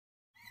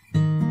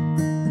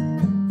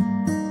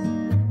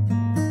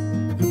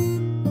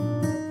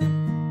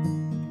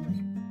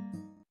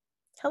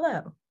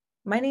Hello,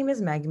 my name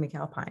is Maggie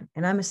MacAlpine,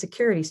 and I'm a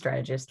security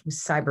strategist with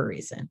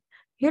Cybereason.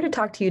 Here to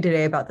talk to you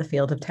today about the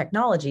field of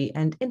technology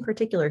and, in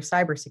particular,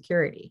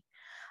 cybersecurity.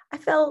 I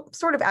fell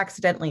sort of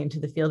accidentally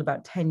into the field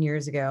about 10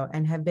 years ago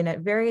and have been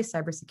at various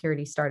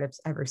cybersecurity startups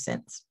ever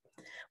since.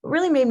 What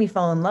really made me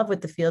fall in love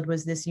with the field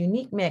was this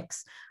unique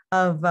mix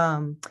of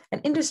an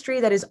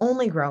industry that is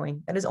only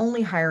growing, that is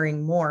only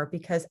hiring more,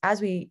 because as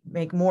we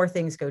make more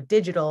things go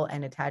digital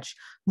and attach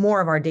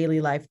more of our daily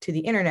life to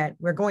the internet,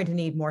 we're going to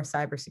need more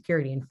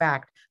cybersecurity. In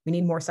fact, we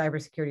need more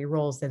cybersecurity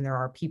roles than there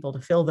are people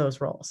to fill those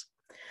roles.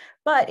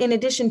 But in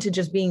addition to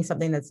just being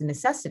something that's a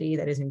necessity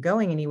that isn't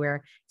going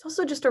anywhere, it's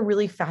also just a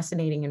really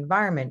fascinating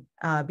environment,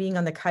 being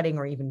on the cutting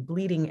or even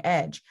bleeding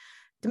edge.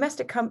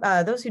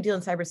 Those who deal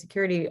in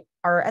cybersecurity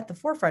are at the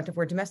forefront of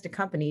where domestic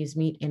companies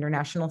meet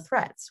international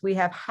threats. We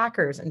have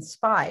hackers and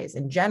spies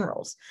and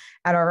generals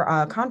at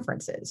our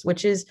conferences,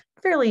 which is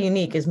fairly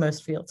unique as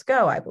most fields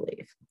go, I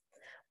believe.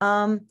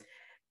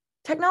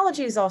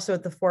 Technology is also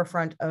at the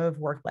forefront of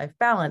work-life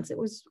balance. It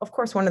was, of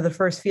course, one of the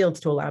first fields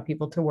to allow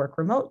people to work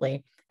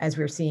remotely, as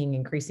we're seeing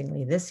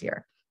increasingly this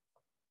year.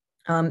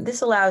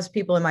 This allows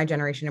people in my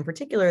generation in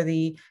particular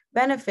the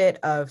benefit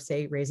of,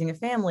 say, raising a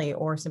family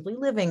or simply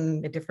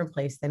living a different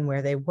place than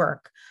where they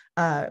work,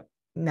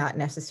 not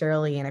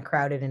necessarily in a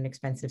crowded and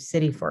expensive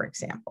city, for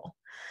example.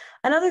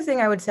 Another thing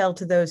I would tell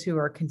to those who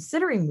are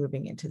considering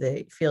moving into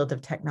the field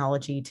of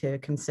technology to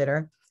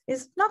consider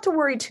is not to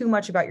worry too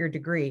much about your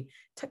degree.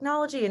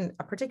 Technology, in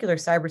particular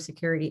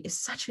cybersecurity, is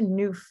such a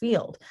new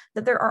field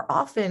that there are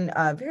often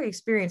very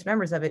experienced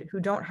members of it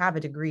who don't have a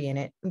degree in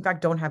it. In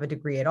fact, don't have a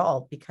degree at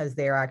all because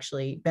they are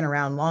actually been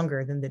around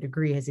longer than the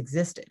degree has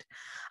existed.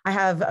 I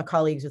have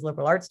colleagues with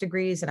liberal arts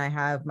degrees, and I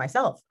have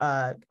myself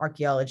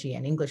archaeology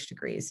and English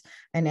degrees,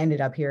 and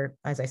ended up here,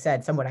 as I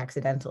said, somewhat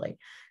accidentally.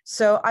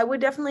 So I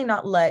would definitely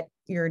not let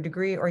your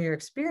degree or your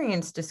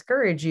experience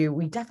discourage you.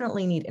 We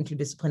definitely need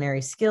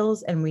interdisciplinary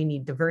skills, and we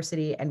need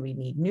diversity, and we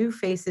need new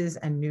faces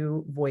and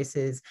new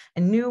voices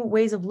and new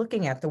ways of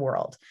looking at the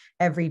world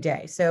every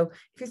day. So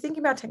if you're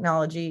thinking about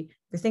technology, if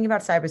you're thinking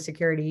about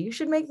cybersecurity, you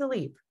should make the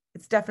leap.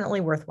 It's definitely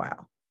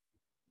worthwhile.